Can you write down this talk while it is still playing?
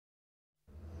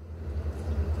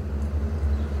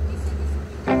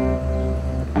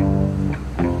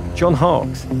John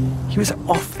Harkes, he was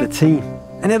off the team,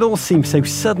 and it all seemed so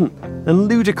sudden and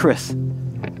ludicrous.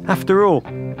 After all,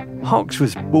 Harkes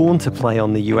was born to play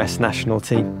on the US national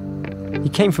team. He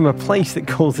came from a place that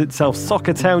calls itself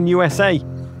Soccertown, USA,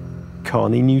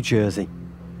 Kearney, New Jersey.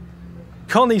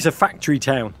 Kearney's a factory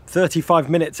town, 35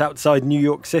 minutes outside New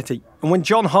York City. And when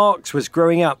John Harkes was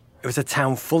growing up, it was a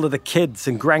town full of the kids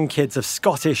and grandkids of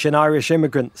Scottish and Irish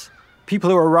immigrants. People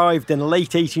who arrived in the late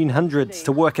 1800s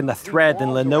to work in the thread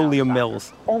and linoleum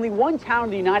mills. Only one town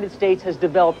in the United States has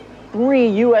developed 3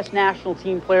 U.S. national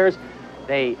team players.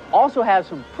 They also have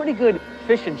some pretty good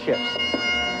fish and chips.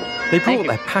 They brought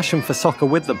their passion for soccer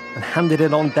with them and handed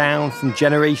it on down from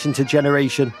generation to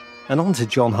generation and on to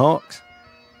John Harkes.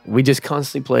 We just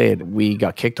constantly played. We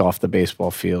got kicked off the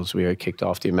baseball fields. We were kicked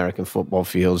off the American football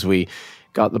fields. We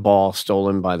got the ball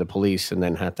stolen by the police and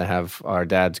then had to have our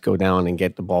dads go down and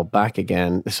get the ball back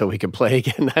again so we could play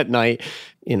again that night.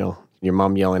 You know, your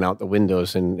mom yelling out the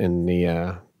windows in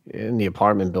the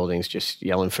apartment buildings, just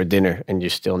yelling for dinner, and you're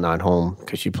still not home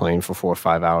because you're playing for 4 or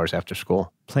 5 hours after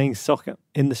school. Playing soccer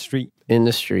in the street. In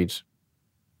the streets.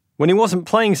 When he wasn't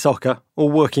playing soccer or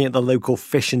working at the local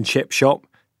fish and chip shop,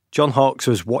 John Harkes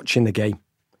was watching the game.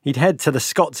 He'd head to the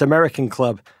Scots American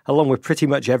Club along with pretty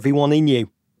much everyone he knew.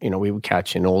 You know, we would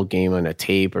catch an old game on a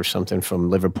tape or something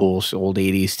from Liverpool's old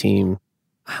 80s team.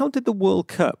 How did the World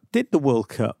Cup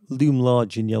loom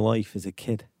large in your life as a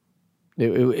kid?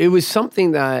 It was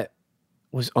something that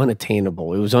was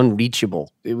unattainable. It was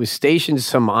unreachable. It was stationed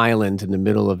some island in the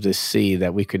middle of this sea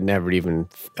that we could never even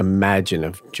imagine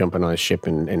of jumping on a ship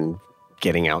and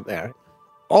getting out there.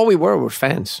 All we were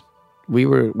fans. We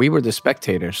were the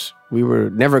spectators. We were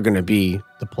never going to be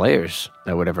the players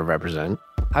that would ever represent.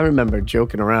 I remember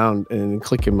joking around and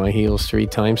clicking my heels 3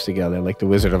 times together like the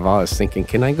Wizard of Oz, thinking,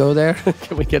 can I go there?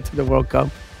 Can we get to the World Cup?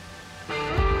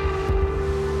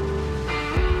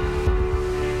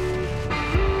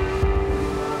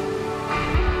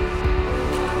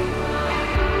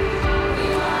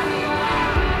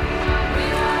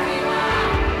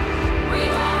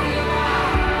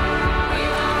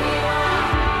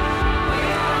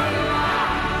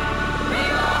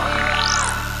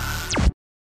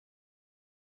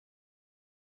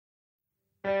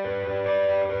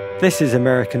 This is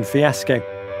American Fiasco,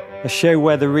 a show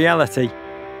where the reality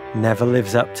never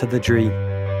lives up to the dream.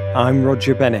 I'm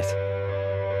Roger Bennett.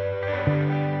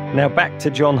 Now back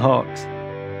to John Harkes.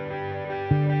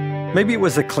 Maybe it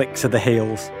was the clicks of the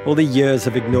heels, or the years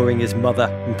of ignoring his mother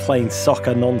and playing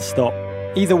soccer non-stop.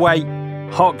 Either way,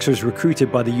 Harkes was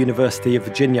recruited by the University of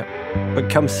Virginia.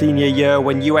 But come senior year,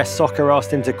 when US Soccer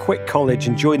asked him to quit college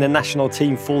and join the national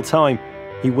team full-time,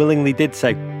 he willingly did so.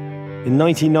 In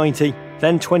 1990,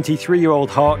 then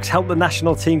 23-year-old Harkes helped the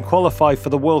national team qualify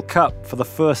for the World Cup for the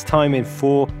first time in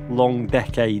 4 long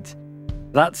decades.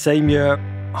 That same year,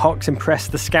 Harkes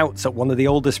impressed the scouts at one of the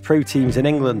oldest pro teams in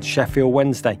England, Sheffield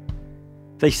Wednesday.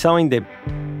 They signed him,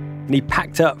 and he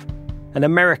packed up, an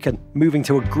American moving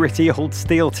to a gritty old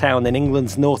steel town in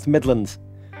England's North Midlands.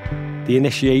 The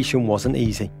initiation wasn't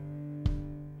easy.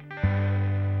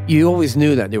 You always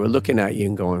knew that they were looking at you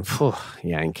and going,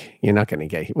 Yank, you're not going to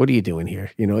get here. What are you doing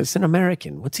here? You know, it's an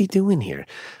American. What's he doing here?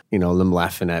 You know, them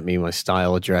laughing at me, my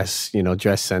style of dress,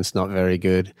 dress sense not very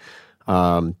good.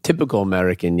 Typical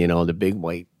American, the big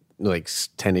white, like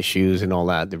tennis shoes and all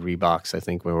that, the Reeboks I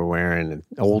think we were wearing, and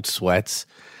old sweats.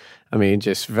 I mean,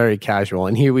 just very casual.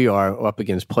 And here we are up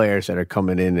against players that are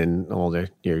coming in and all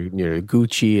your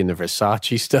Gucci and the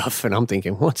Versace stuff. And I'm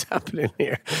thinking, what's happening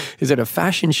here? Is it a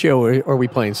fashion show or are we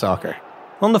playing soccer?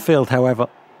 On the field, however,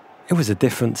 it was a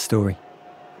different story.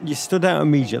 You stood out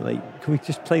immediately. Can we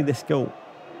just play this goal?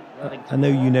 I know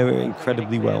you know it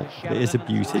incredibly well, but it is a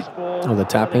beauty. Oh, the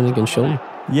tap-in against Shilton?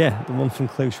 Yeah, the one from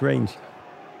close range.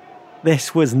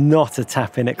 This was not a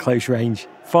tap-in at close range.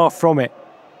 Far from it.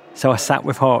 So I sat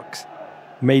with Harkes,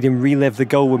 made him relive the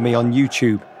goal with me on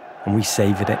YouTube, and we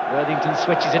savoured it. Worthington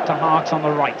switches it to Harkes on the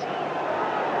right.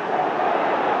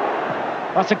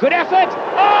 That's a good effort!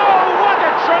 Oh, what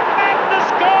a tremendous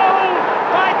goal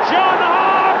by John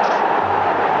Harkes!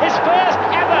 His first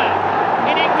ever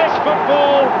in English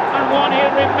football, and one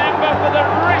he'll remember for the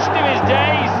rest of his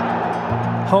days.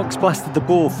 Harkes blasted the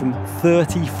ball from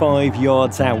 35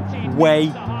 yards out, way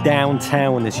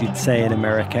downtown, as you'd say in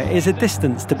America. It is a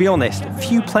distance, to be honest,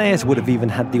 few players would have even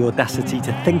had the audacity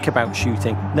to think about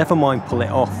shooting, never mind pull it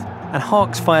off. And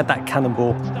Harkes fired that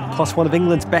cannonball past one of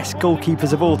England's best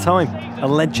goalkeepers of all time, a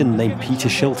legend named Peter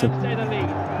Shilton.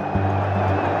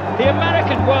 The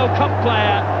American World Cup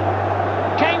player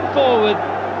came forward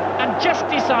and just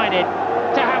decided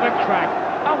to have a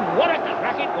crack. And what a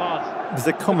crack it was. There's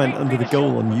a comment under the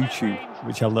goal on YouTube,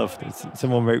 which I loved.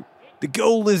 Someone wrote, "The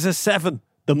goal is a 7,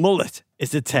 the mullet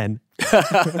is a 10.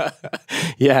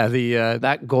 Yeah,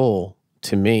 that goal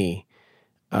to me,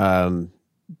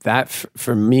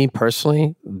 for me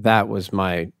personally, that was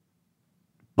my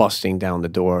busting down the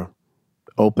door,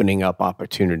 opening up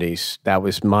opportunities. That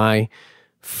was my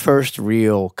first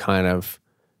real kind of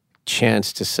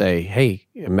chance to say, hey,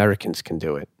 Americans can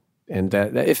do it. And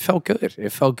it felt good.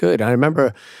 It felt good. I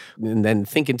remember and then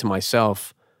thinking to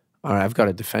myself, all right, I've got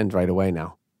to defend right away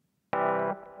now.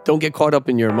 Don't get caught up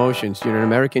in your emotions. You're an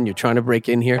American. You're trying to break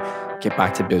in here. Get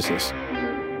back to business.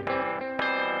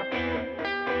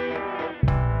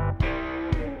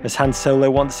 As Han Solo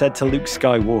once said to Luke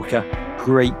Skywalker,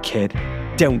 great kid,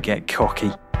 don't get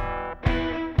cocky.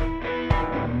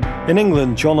 In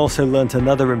England, John also learnt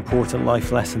another important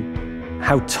life lesson.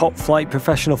 How top-flight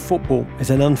professional football is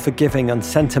an unforgiving and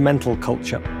sentimental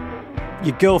culture.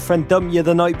 Your girlfriend dumped you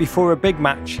the night before a big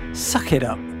match. Suck it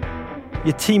up.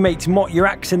 Your teammates mock your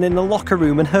accent in the locker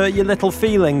room and hurt your little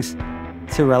feelings.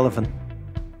 It's irrelevant.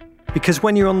 Because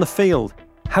when you're on the field,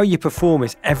 how you perform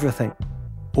is everything.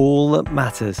 All that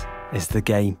matters is the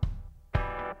game.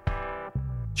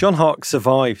 John Harkes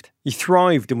survived. He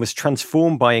thrived and was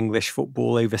transformed by English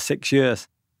football over 6 years,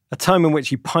 a time in which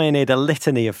he pioneered a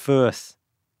litany of firsts.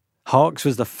 Harkes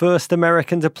was the first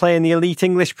American to play in the elite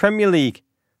English Premier League,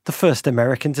 the first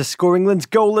American to score England's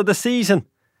goal of the season,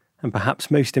 and perhaps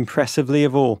most impressively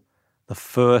of all, the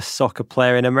first soccer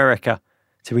player in America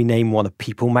to be named one of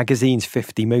People magazine's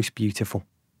 50 most beautiful.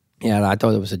 Yeah, I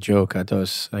thought it was a joke.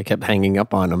 I kept hanging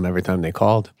up on him every time they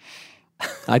called.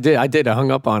 I did. I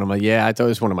hung up on him. Yeah, I thought it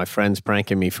was one of my friends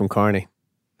pranking me from Carney.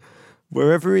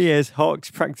 Wherever he is, Harkes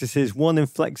practices one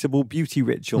inflexible beauty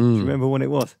ritual. Do you remember what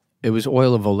it was? It was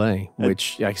oil of Olay,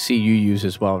 which I see you use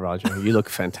as well, Roger. You look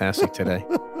fantastic today.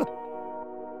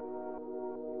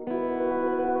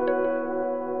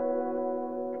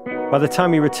 By the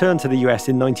time he returned to the US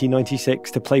in 1996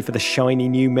 to play for the shiny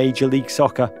new Major League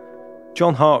Soccer,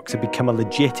 John Harkes had become a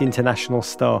legit international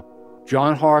star.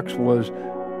 John Harkes was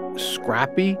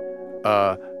scrappy,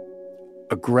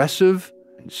 aggressive,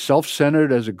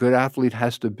 self-centered as a good athlete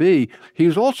has to be. He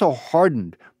was also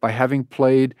hardened by having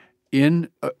played in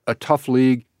a tough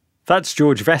league. That's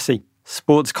George Vesey,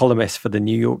 sports columnist for the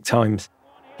New York Times.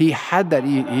 He had that.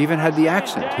 He even had the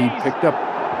accent. He picked up.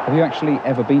 Have you actually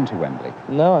ever been to Wembley?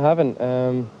 No, I haven't.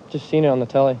 Just seen it on the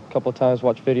telly a couple of times,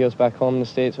 watched videos back home in the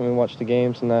States when we watched the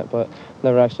games and that, but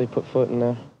never actually put foot in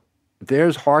there.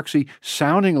 There's Harksey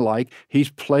sounding like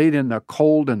he's played in the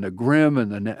cold and the grim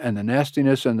and the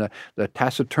nastiness and the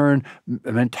taciturn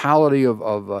mentality of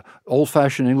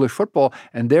old-fashioned English football,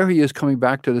 and there he is coming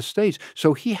back to the States.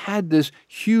 So he had this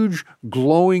huge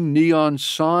glowing neon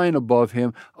sign above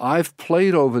him. I've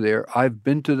played over there. I've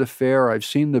been to the fair. I've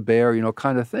seen the bear,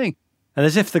 kind of thing. And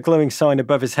as if the glowing sign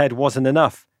above his head wasn't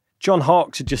enough, John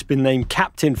Harkes had just been named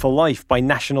captain for life by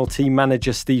national team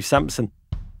manager Steve Sampson.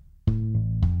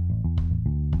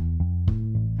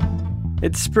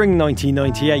 It's spring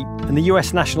 1998, and the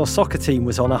US national soccer team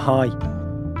was on a high.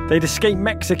 They'd escaped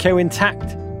Mexico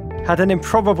intact, had an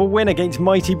improbable win against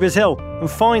mighty Brazil,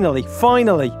 and finally,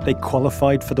 they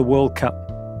qualified for the World Cup.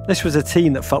 This was a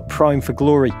team that felt primed for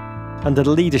glory, under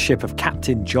the leadership of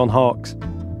Captain John Harkes.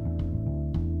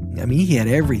 I mean, he had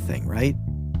everything, right?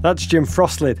 That's Jim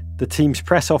Frostlid, the team's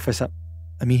press officer.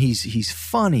 I mean, he's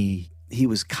funny. He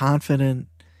was confident.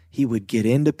 He would get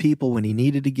into people when he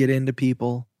needed to get into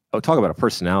people. Oh, talk about a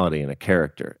personality and a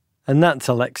character. And that's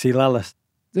Alexi Lalas.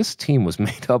 This team was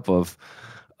made up of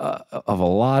a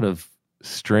lot of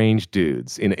strange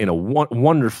dudes, in a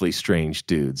wonderfully strange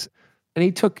dudes. And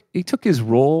he took his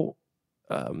role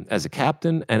as a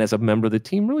captain and as a member of the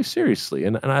team really seriously,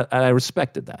 and I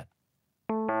respected that.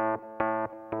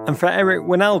 And for Eric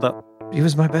Winalda, he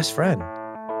was my best friend.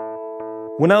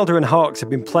 Winalda and Harkes had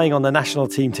been playing on the national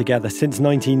team together since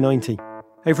 1990.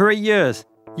 Over 8 years,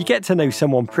 you get to know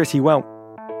someone pretty well.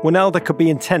 Winalda could be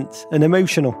intense and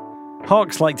emotional.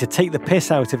 Harkes liked to take the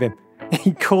piss out of him.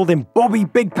 He called him Bobby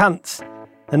Big Pants,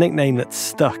 a nickname that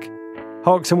stuck.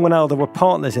 Harkes and Winalda were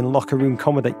partners in locker room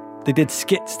comedy. They did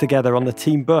skits together on the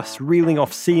team bus, reeling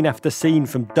off scene after scene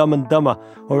from Dumb and Dumber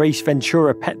or Ace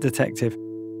Ventura: Pet Detective.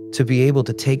 To be able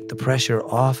to take the pressure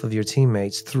off of your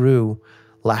teammates through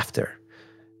laughter.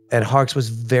 And Harkes was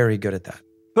very good at that.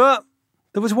 But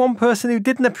there was one person who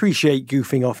didn't appreciate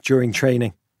goofing off during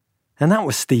training, and that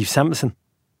was Steve Sampson.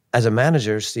 As a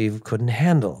manager, Steve couldn't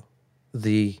handle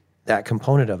that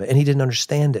component of it, and he didn't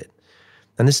understand it.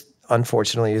 And this,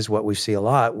 unfortunately, is what we see a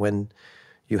lot when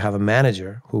you have a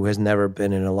manager who has never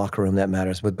been in a locker room that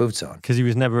matters with boots on. Because he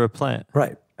was never a player.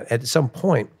 Right. At some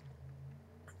point,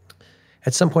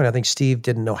 I think Steve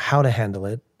didn't know how to handle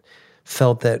it,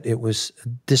 felt that it was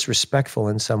disrespectful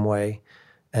in some way,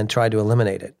 and tried to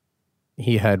eliminate it.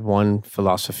 He had one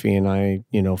philosophy, and I,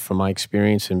 from my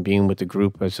experience and being with the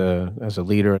group as a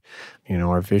leader,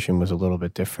 our vision was a little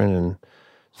bit different.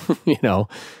 And,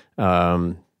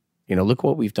 look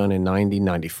what we've done in 90,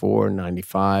 94,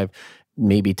 95.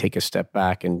 Maybe take a step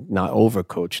back and not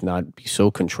overcoach, not be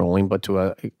so controlling, but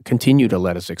to continue to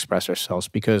let us express ourselves,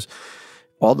 because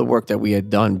all the work that we had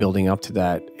done building up to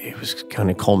that, it was going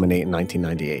to culminate in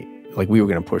 1998. Like, we were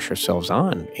going to push ourselves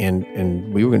on,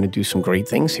 and we were going to do some great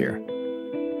things here.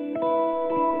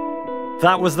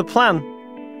 That was the plan.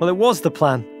 Well, it was the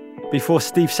plan before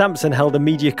Steve Sampson held a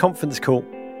media conference call.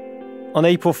 On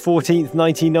April 14th,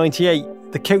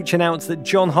 1998, the coach announced that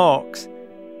John Harkes,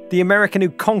 the American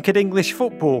who conquered English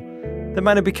football, the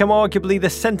man who became arguably the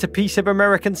centrepiece of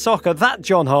American soccer, that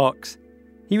John Harkes,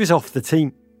 he was off the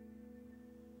team.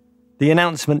 The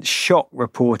announcement shocked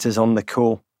reporters on the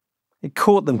call. It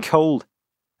caught them cold,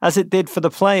 as it did for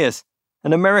the players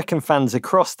and American fans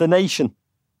across the nation.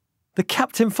 The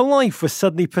captain for life was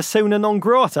suddenly persona non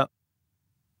grata.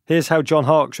 Here's how John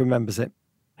Harkes remembers it.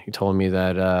 He told me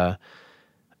that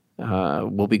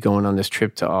we'll be going on this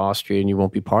trip to Austria and you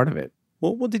won't be part of it.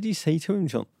 What did you say to him,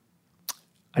 John?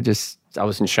 I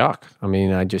was in shock. I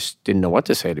mean, I just didn't know what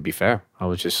to say, to be fair. I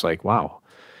was just like, wow,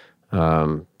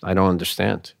 I don't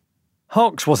understand.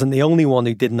 Harkes wasn't the only one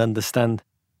who didn't understand.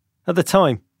 At the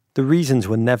time, the reasons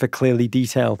were never clearly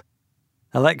detailed.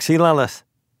 Alexi Lalas.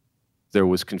 There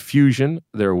was confusion.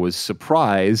 There was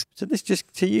surprise. So this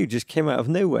just came out of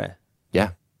nowhere?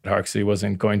 Yeah. Harkesy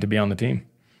wasn't going to be on the team.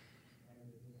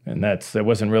 And there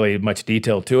wasn't really much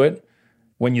detail to it.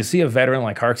 When you see a veteran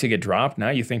like Harkesy get dropped, now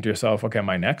you think to yourself, okay, am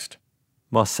I next?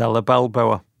 Marcelo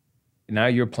Balboa. Now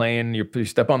you're playing, you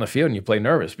step on the field and you play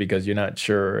nervous because you're not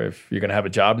sure if you're going to have a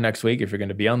job next week, if you're going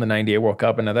to be on the 98 World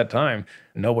Cup. And at that time,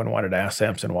 no one wanted to ask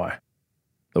Sampson why.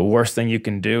 The worst thing you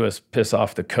can do is piss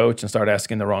off the coach and start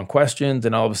asking the wrong questions,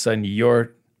 and all of a sudden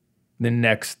you're the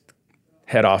next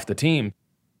head off the team.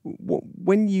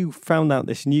 When you found out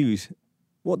this news,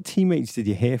 what teammates did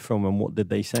you hear from and what did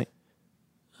they say?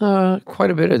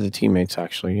 Quite a bit of the teammates,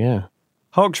 actually, yeah.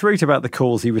 Harkes wrote about the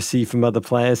calls he received from other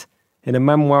players in a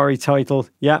memoir he titled,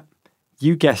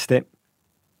 you guessed it,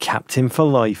 Captain for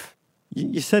Life.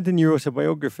 You said in your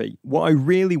autobiography, what I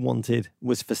really wanted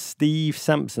was for Steve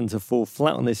Sampson to fall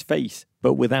flat on his face,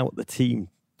 but without the team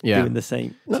doing the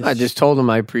same. I just told him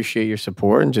I appreciate your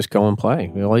support and just go and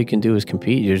play. All you can do is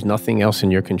compete. There's nothing else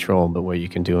in your control but what you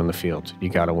can do on the field. You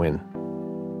got to win.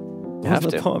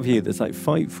 There's a part of you that's like,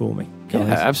 fight for me. Guys.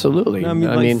 Yeah, absolutely. I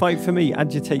mean, fight for me,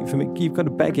 agitate for me. You've got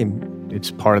to beg him.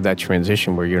 It's part of that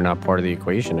transition where you're not part of the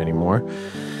equation anymore.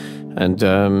 And,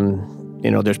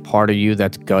 there's part of you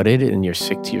that's gutted and you're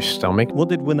sick to your stomach. What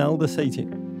did Wijnaldum say to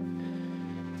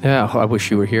you? Yeah, I wish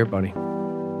you were here, buddy.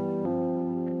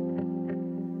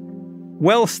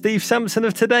 Well, Steve Sampson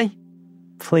of today,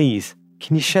 please,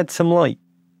 can you shed some light?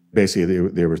 Basically,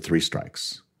 there were three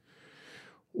strikes.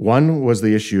 One was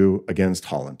the issue against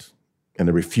Holland and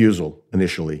the refusal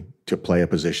initially to play a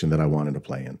position that I wanted to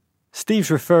play in.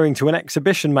 Steve's referring to an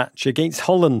exhibition match against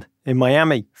Holland in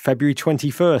Miami, February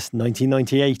 21st,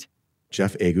 1998.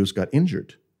 Jeff Agoos got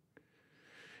injured.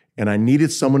 And I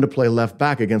needed someone to play left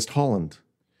back against Holland.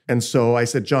 And so I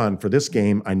said, John, for this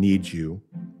game, I need you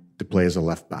to play as a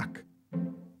left back.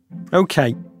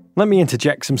 Okay, let me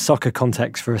interject some soccer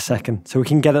context for a second so we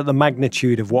can get at the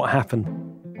magnitude of what happened.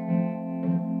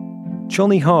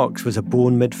 Johnny Harkes was a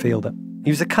born midfielder.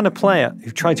 He was the kind of player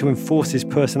who tried to enforce his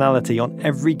personality on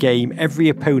every game, every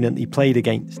opponent he played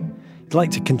against. He'd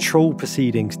like to control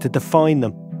proceedings, to define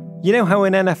them. You know how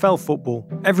in NFL football,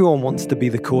 everyone wants to be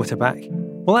the quarterback?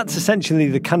 Well, that's essentially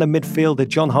the kind of midfielder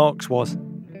John Harkes was.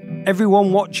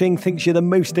 Everyone watching thinks you're the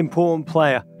most important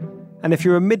player. And if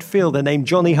you're a midfielder named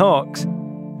Johnny Harkes,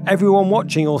 everyone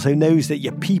watching also knows that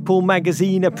you're People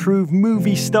magazine approved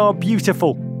movie star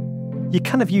beautiful. You're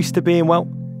kind of used to being,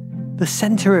 the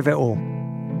centre of it all.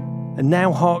 And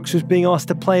now Harkes was being asked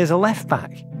to play as a left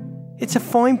back. It's a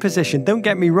fine position, don't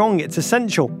get me wrong, it's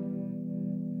essential.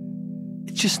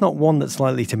 It's just not one that's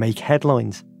likely to make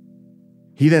headlines.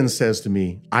 He then says to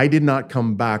me, I did not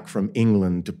come back from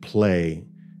England to play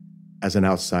as an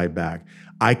outside back.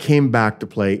 I came back to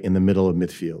play in the middle of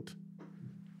midfield.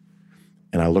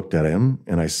 And I looked at him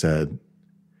and I said,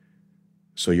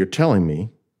 so you're telling me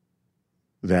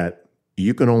that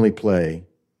you can only play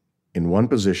in one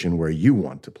position where you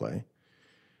want to play,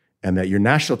 and that your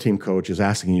national team coach is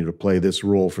asking you to play this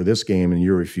role for this game and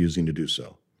you're refusing to do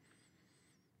so.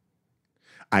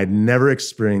 I'd never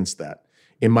experienced that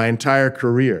in my entire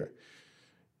career.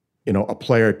 A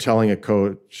player telling a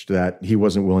coach that he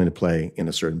wasn't willing to play in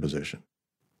a certain position.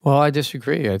 Well, I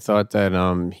disagree. I thought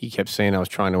that he kept saying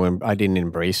I didn't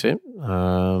embrace it.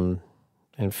 And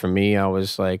for me, I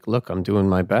was like, look, I'm doing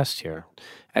my best here.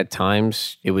 At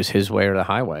times, it was his way or the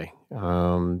highway.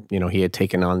 He had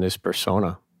taken on this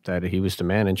persona that he was the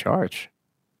man in charge.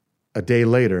 A day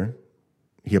later,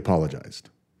 he apologized.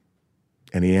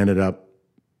 And he ended up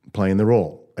playing the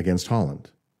role against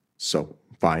Holland. So,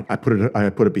 fine. I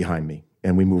put it behind me,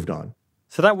 and we moved on.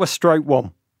 So that was strike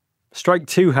one. Strike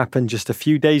two happened just a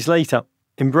few days later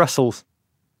in Brussels.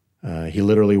 He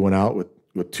literally went out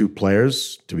with two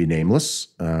players, to be nameless.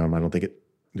 I don't think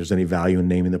there's any value in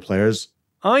naming the players.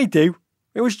 I do.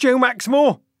 It was Joe Max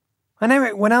Moore. And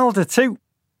Eric Wynalda too.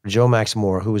 Joe Max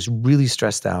Moore, who was really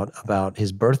stressed out about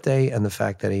his birthday and the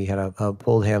fact that he had a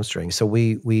pulled hamstring. So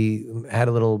we had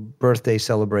a little birthday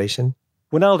celebration.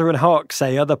 Wynalda and Hark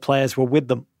say other players were with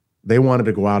them. They wanted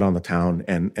to go out on the town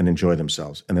and enjoy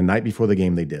themselves. And the night before the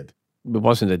game, they did. It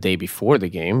wasn't the day before the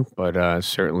game, but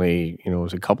certainly, it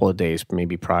was a couple of days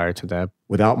maybe prior to that.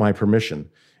 Without my permission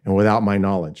and without my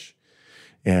knowledge.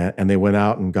 And they went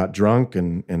out and got drunk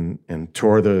and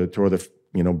tore the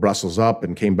Brussels up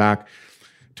and came back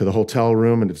to the hotel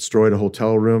room and destroyed a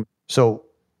hotel room. So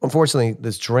unfortunately,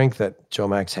 this drink that Joe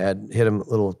Max had hit him a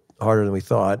little harder than we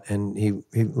thought, and he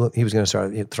was going to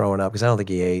start throwing up because I don't think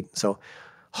he ate. So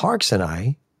Harks and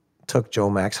I took Joe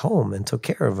Max home and took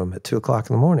care of him at 2:00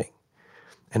 in the morning.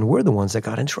 And we're the ones that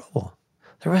got in trouble.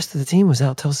 The rest of the team was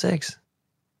out till 6.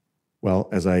 Well,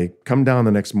 as I come down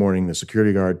the next morning, the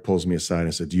security guard pulls me aside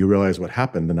and said, "Do you realize what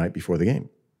happened the night before the game?"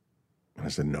 And I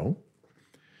said, "No."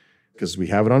 Because we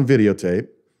have it on videotape,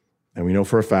 and we know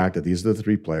for a fact that these are the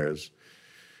three players,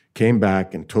 came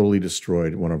back and totally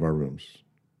destroyed one of our rooms.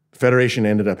 The Federation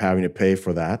ended up having to pay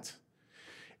for that.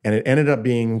 And it ended up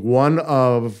being one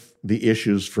of the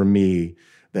issues for me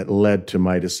that led to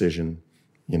my decision,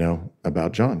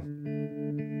 about John.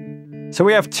 So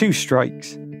we have two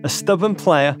strikes, a stubborn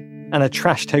player and a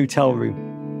trashed hotel room.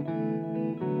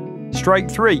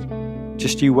 Strike three,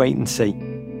 just you wait and see.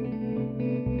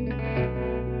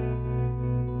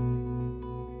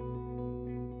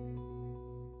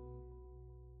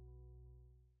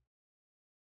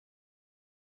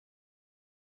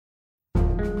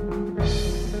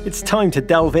 It's time to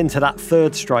delve into that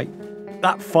third strike,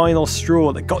 that final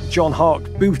straw that got John Hark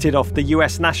booted off the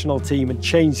US national team and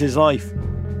changed his life.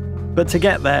 But to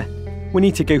get there, we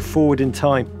need to go forward in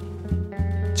time.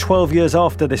 12 years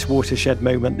after this watershed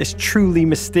moment, this truly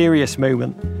mysterious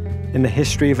moment in the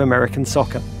history of American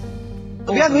soccer.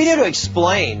 We need to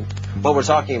explain what we're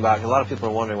talking about, because a lot of people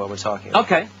are wondering what we're talking about.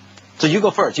 Okay. So you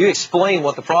go first. You explain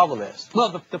what the problem is.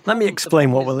 Let me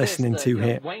explain what we're listening to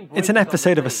here. It's an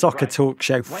episode of a soccer talk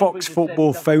show, Fox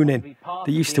Football Phone-In,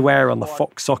 that used to air on the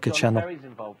Fox Soccer channel.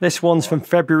 This one's from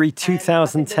February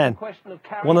 2010.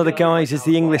 One of the guys is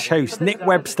the English host, Nick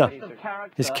Webster.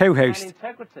 His co-host,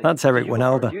 that's Eric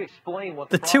Wynalda.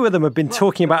 The two of them have been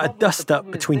talking about a dust-up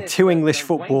between two English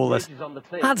footballers.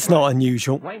 That's not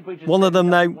unusual. One of them,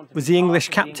 though, was the English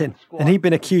captain, and he'd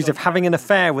been accused of having an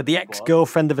affair with the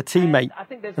ex-girlfriend of a teammate,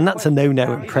 and that's a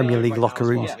no-no in Premier League locker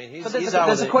rooms. But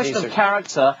there's a question of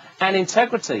character and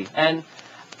integrity, and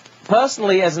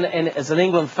personally, as an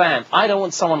England fan, I don't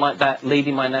want someone like that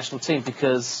leading my national team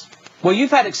because, well,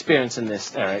 you've had experience in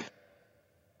this, Eric.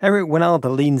 Eric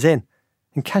Wynalda leans in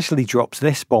and casually drops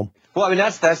this bomb. Well,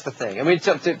 that's the thing.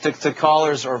 To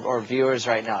callers or viewers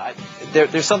right now,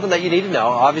 there's something that you need to know.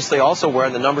 Obviously, also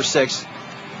wearing the number 6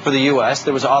 for the U.S.,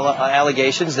 there was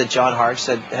allegations that John Harks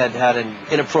had an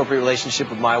inappropriate relationship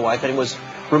with my wife, and he was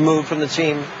removed from the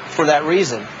team for that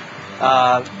reason.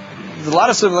 There's a lot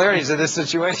of similarities in this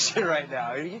situation right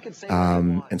now. You can say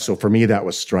and so for me, that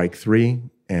was strike 3,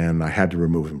 and I had to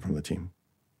remove him from the team.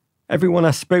 Everyone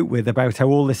I spoke with about how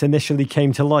all this initially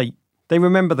came to light, they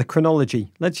remember the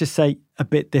chronology, let's just say, a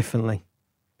bit differently.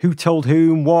 Who told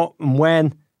whom, what, and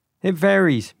when? It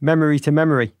varies, memory to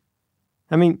memory.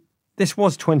 This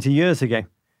was 20 years ago.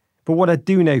 But what I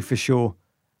do know for sure,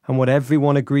 and what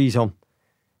everyone agrees on,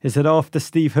 is that after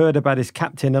Steve heard about his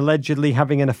captain allegedly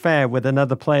having an affair with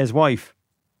another player's wife,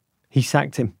 he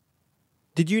sacked him.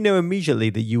 Did you know immediately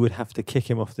that you would have to kick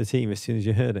him off the team as soon as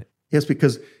you heard it? Yes,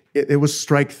 because it was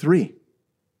strike 3.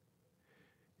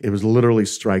 It was literally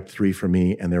strike 3 for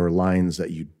me, and there were lines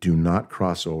that you do not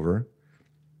cross over.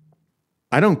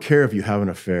 I don't care if you have an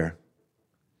affair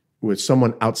with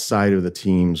someone outside of the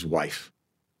team's wife,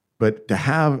 but to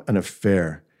have an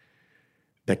affair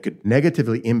that could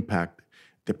negatively impact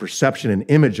the perception and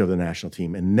image of the national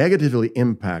team and negatively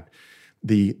impact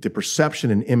the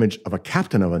perception and image of a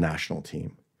captain of a national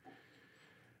team,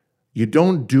 you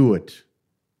don't do it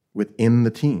within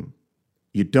the team.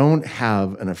 You don't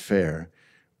have an affair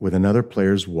with another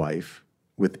player's wife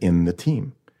within the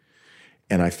team.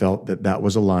 And I felt that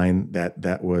was a line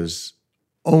that was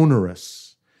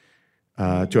onerous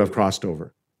to have crossed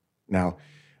over. Now,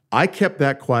 I kept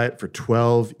that quiet for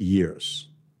 12 years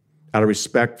out of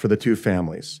respect for the two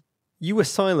families. You were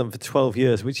silent for 12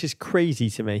 years, which is crazy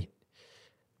to me.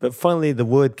 But finally, the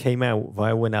word came out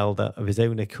via Wijnaldum of his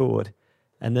own accord.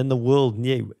 And then the world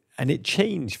knew. And it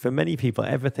changed for many people,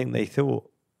 everything they thought.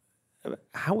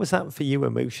 How was that for you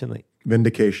emotionally?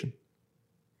 Vindication.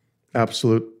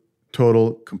 Absolute,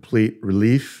 total, complete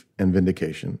relief and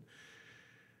vindication.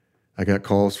 I got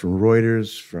calls from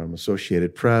Reuters, from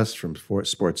Associated Press, from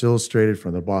Sports Illustrated,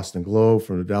 from the Boston Globe,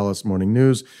 from the Dallas Morning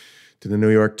News, to the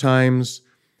New York Times.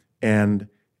 And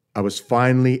I was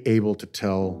finally able to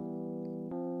tell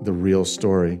the real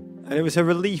story. And it was a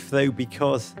relief, though,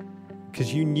 because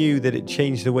you knew that it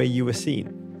changed the way you were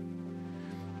seen.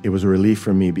 It was a relief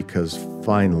for me because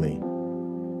finally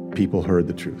people heard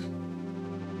the truth.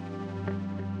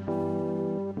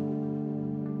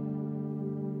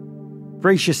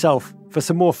 Brace yourself for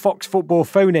some more Fox Football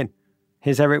phone-in.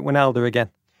 Here's Eric Wijnaldum again.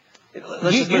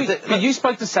 You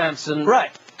spoke to Sampson,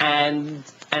 right? And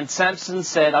Sampson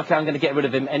said, "Okay, I'm going to get rid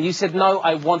of him." And you said, "No,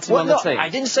 I want him on the team." I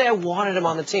didn't say I wanted him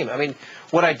on the team. I mean,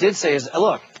 what I did say is,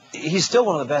 look, he's still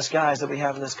one of the best guys that we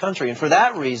have in this country, and for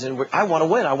that reason, I want to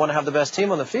win. I want to have the best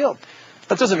team on the field.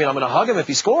 That doesn't mean I'm going to hug him if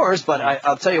he scores, but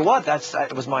I'll tell you what,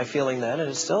 that was my feeling then, and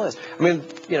it still is. I mean,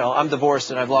 I'm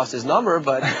divorced and I've lost his number,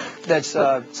 but that's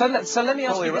so let me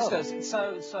ask you this, guys.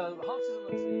 So Hawks is on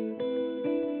the team.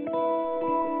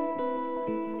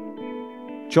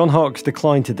 John Hawks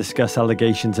declined to discuss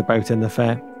allegations about an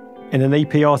affair. In an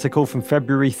AP article from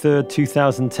February 3rd,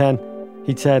 2010,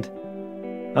 he said,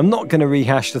 "I'm not going to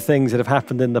rehash the things that have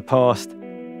happened in the past.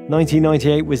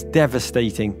 1998 was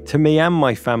devastating to me and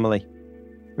my family.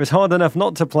 It was hard enough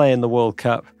not to play in the World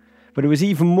Cup, but it was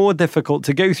even more difficult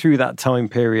to go through that time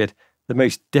period, the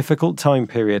most difficult time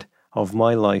period of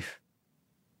my life."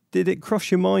 Did it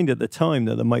cross your mind at the time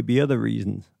that there might be other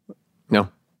reasons? No.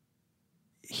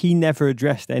 He never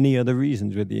addressed any other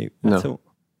reasons with you at all.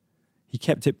 He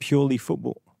kept it purely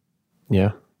football.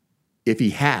 Yeah. If he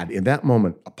had, in that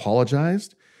moment,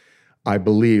 apologized, I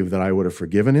believe that I would have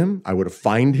forgiven him. I would have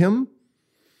fined him.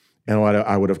 And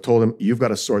I would have told him, "You've got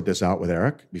to sort this out with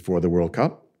Eric before the World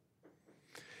Cup."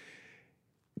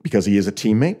 Because he is a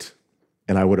teammate.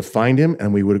 And I would have fined him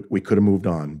and we could have moved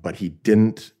on. But he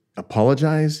didn't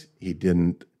apologize. He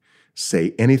didn't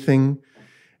say anything.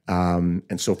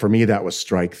 And so for me, that was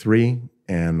strike three.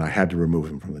 And I had to remove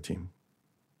him from the team.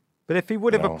 But if he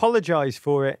would have apologized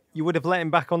for it, you would have let him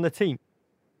back on the team?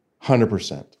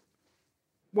 100%.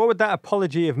 What would that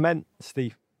apology have meant,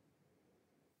 Steve?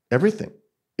 Everything.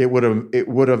 It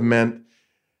would have meant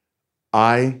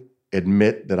I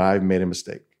admit that I've made a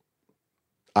mistake.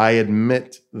 I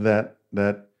admit that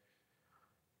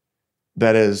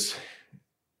is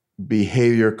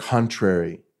behavior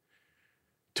contrary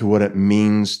to what it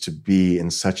means to be in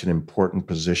such an important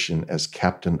position as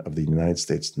captain of the United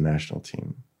States national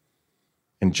team.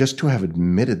 And just to have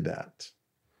admitted that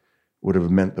would have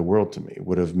meant the world to me,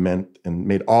 would have meant and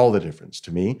made all the difference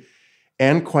to me.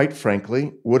 And quite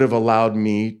frankly, would have allowed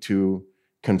me to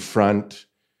confront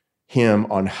him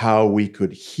on how we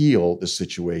could heal the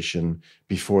situation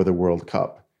before the World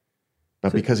Cup.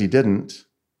 But because he didn't,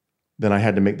 then I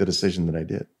had to make the decision that I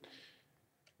did.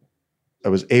 I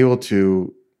was able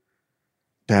to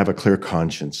have a clear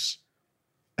conscience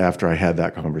after I had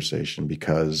that conversation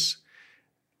because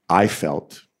I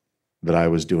felt that I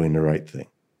was doing the right thing.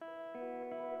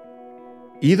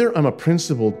 Either I'm a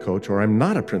principled coach or I'm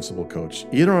not a principled coach.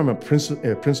 Either I'm a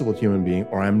principled human being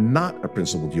or I'm not a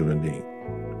principled human being.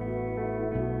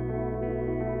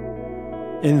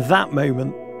 In that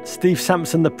moment, Steve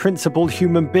Sampson, the principled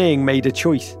human being, made a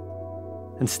choice.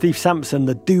 And Steve Sampson,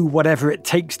 the do whatever it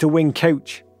takes to win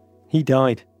coach, he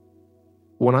died.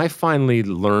 When I finally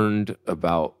learned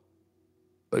about,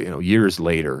 years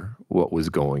later, what was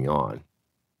going on,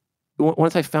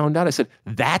 once I found out, I said,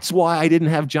 that's why I didn't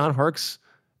have John Harkes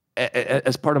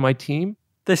as part of my team.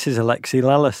 This is Alexi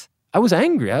Lalas. I was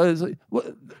angry. I was like,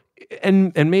 what?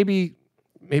 And maybe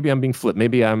I'm being flip.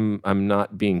 Maybe I'm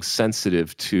not being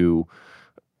sensitive to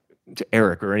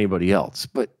Eric or anybody else.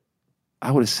 But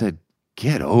I would have said,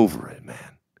 get over it,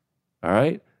 man. All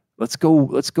right, let's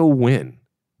go win.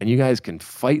 And you guys can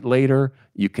fight later.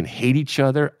 You can hate each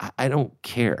other. I don't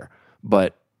care.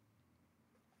 but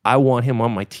I want him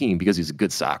on my team because he's a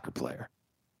good soccer player.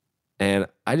 And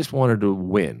I just wanted to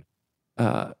win.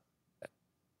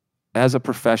 As a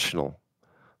professional,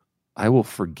 I will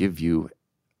forgive you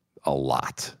a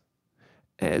lot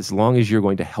as long as you're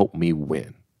going to help me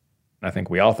win. I think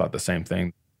we all thought the same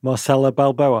thing. Marcelo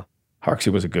Balboa.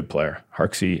 Harksey was a good player.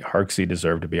 Harksey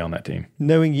deserved to be on that team.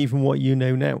 Knowing even what you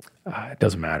know now. It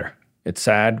doesn't matter. It's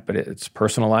sad, but it's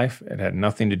personal life. It had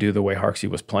nothing to do with the way Harksey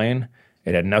was playing.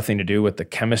 It had nothing to do with the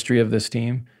chemistry of this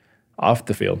team off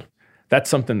the field. That's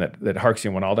something that Harksey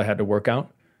and Wynalda had to work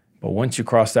out. But once you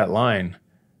cross that line,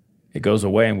 it goes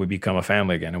away and we become a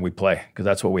family again and we play because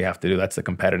that's what we have to do. That's the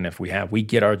competitiveness we have. We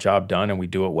get our job done and we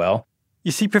do it well.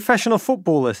 You see, professional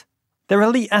footballers, they're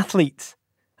elite athletes.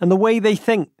 And the way they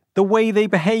think, the way they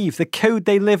behave, the code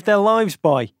they live their lives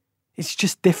by, it's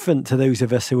just different to those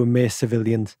of us who are mere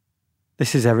civilians.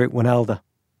 This is Eric Wynalda.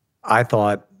 I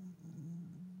thought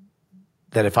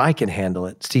that if I can handle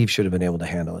it, Steve should have been able to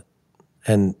handle it.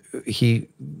 And he,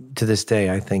 to this day,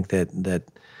 I think that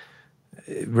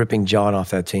ripping John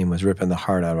off that team was ripping the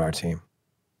heart out of our team.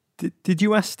 Did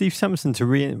you ask Steve Sampson to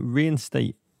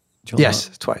reinstate John?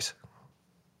 Yes, twice.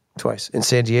 In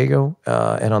San Diego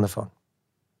and on the phone.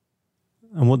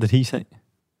 And what did he say?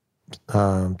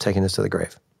 Taking this to the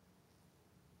grave.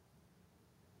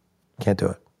 Can't do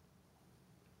it.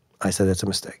 I said, that's a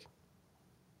mistake.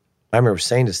 I remember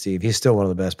saying to Steve, he's still one of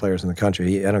the best players in the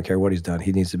country. I don't care what he's done.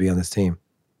 He needs to be on this team.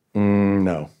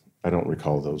 No, I don't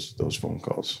recall those phone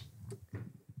calls.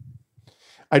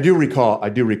 I do recall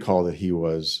that he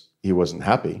wasn't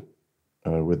happy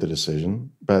with the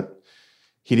decision, but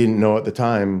he didn't know at the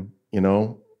time,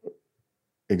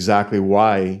 exactly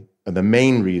why, the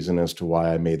main reason as to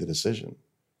why I made the decision.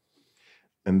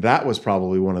 And that was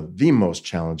probably one of the most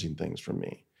challenging things for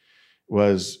me,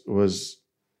 was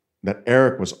that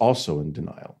Eric was also in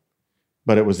denial,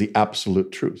 but it was the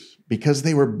absolute truth because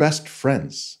they were best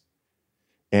friends.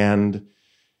 And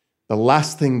the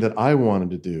last thing that I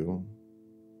wanted to do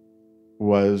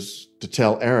was to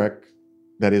tell Eric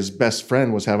that his best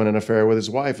friend was having an affair with his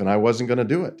wife, and I wasn't going to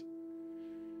do it.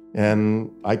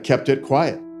 And I kept it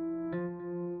quiet.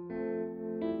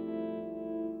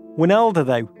 Wynalda,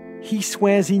 though, he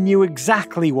swears he knew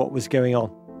exactly what was going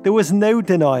on. There was no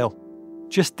denial,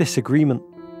 just disagreement.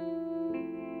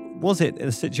 Was it in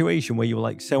a situation where you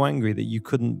were so angry that you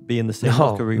couldn't be in the same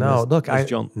locker room as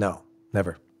John? No,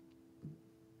 never.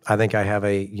 I think I have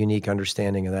a unique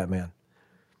understanding of that man.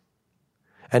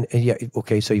 And yeah,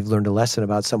 okay, so you've learned a lesson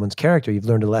about someone's character. You've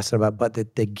learned a lesson about, but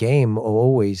the game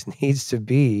always needs to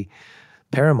be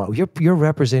paramount. You're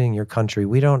representing your country.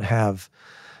 We don't have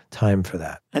time for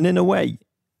that. And in a way,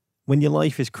 when your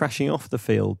life is crashing off the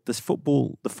field, the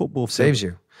football saves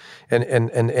you.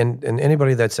 And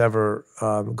anybody that's ever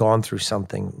gone through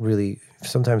something really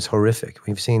sometimes horrific.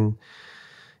 We've seen,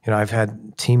 I've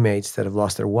had teammates that have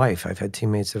lost their wife. I've had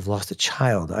teammates that have lost a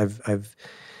child.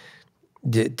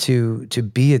 To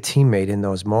be a teammate in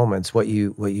those moments, what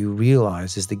you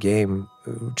realize is the game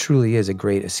truly is a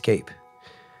great escape.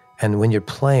 And when you're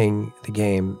playing the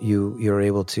game, you're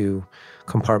able to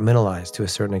compartmentalize to a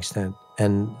certain extent.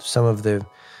 And some of the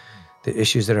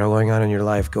issues that are going on in your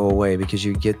life go away because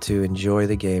you get to enjoy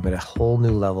the game at a whole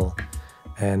new level.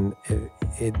 And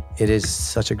it is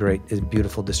such a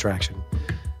beautiful distraction.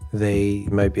 They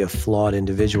might be a flawed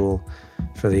individual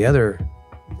for the other,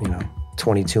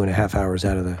 22 and a half hours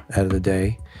out of the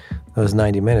day. Those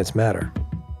 90 minutes matter.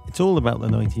 It's all about the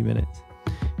 90 minutes.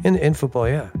 In football,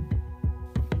 yeah.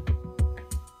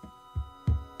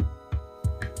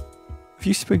 Have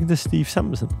you spoken to Steve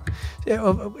Sampson? Yeah,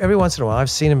 every once in a while.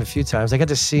 I've seen him a few times. I got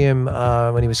to see him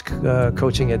when he was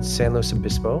coaching at San Luis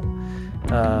Obispo.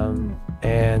 And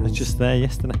I was just there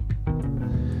yesterday.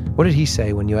 What did he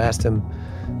say when you asked him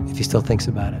if he still thinks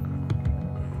about it?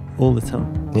 All the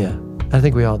time. Yeah, I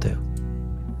think we all do.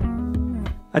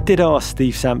 I did ask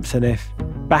Steve Sampson if,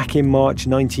 back in March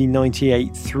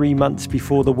 1998, 3 months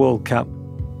before the World Cup,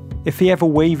 if he ever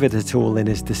wavered at all in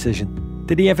his decision.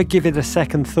 Did he ever give it a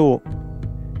second thought?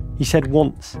 He said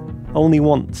once, only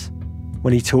once,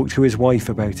 when he talked to his wife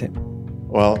about it.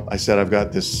 Well, I said, I've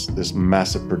got this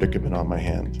massive predicament on my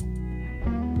hand,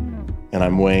 and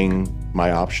I'm weighing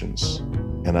my options.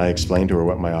 And I explained to her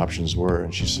what my options were,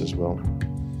 and she says, well,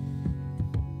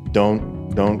 don't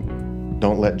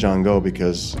let John go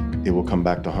because it will come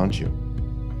back to haunt you.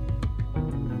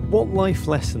 What life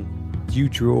lesson do you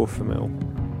draw from it all?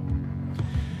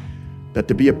 That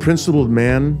to be a principled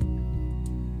man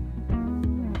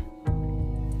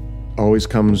always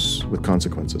comes with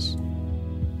consequences.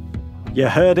 You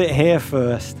heard it here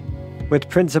first. With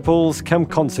principles come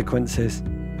consequences.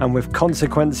 And with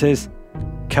consequences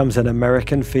comes an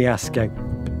American fiasco.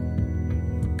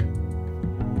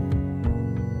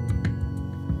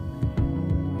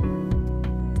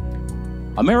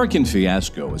 American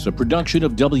Fiasco is a production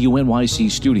of WNYC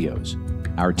Studios.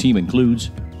 Our team includes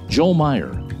Joel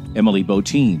Meyer, Emily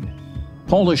Botine,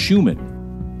 Paula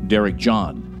Schumann, Derek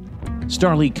John,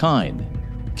 Starlee Kine,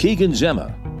 Keegan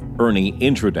Zema, Ernie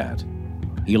Intradat,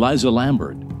 Eliza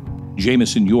Lambert,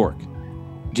 Jameson York,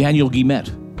 Daniel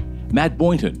Guillemette, Matt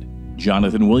Boynton,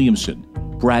 Jonathan Williamson,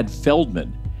 Brad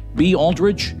Feldman, B.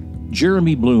 Aldrich,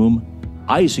 Jeremy Bloom,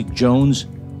 Isaac Jones,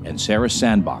 and Sarah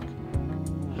Sandbach.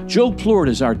 Joe Plourde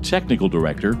is our technical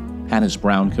director. Hannes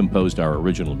Brown composed our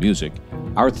original music.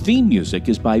 Our theme music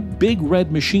is by Big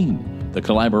Red Machine, the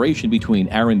collaboration between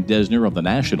Aaron Dessner of The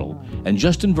National and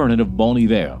Justin Vernon of Bon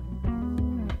Iver.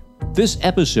 This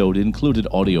episode included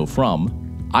audio from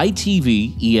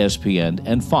ITV, ESPN,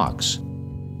 and Fox.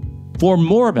 For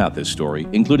more about this story,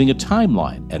 including a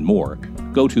timeline and more,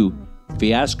 go to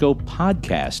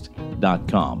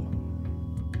fiascopodcast.com.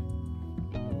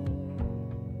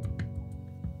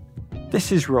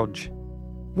 This is Rog.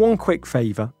 One quick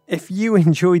favour. If you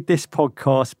enjoyed this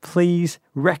podcast, please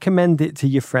recommend it to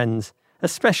your friends,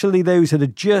 especially those that are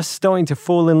just starting to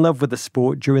fall in love with the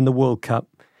sport during the World Cup.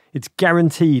 It's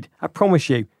guaranteed, I promise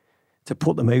you, to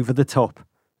put them over the top.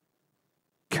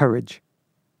 Courage.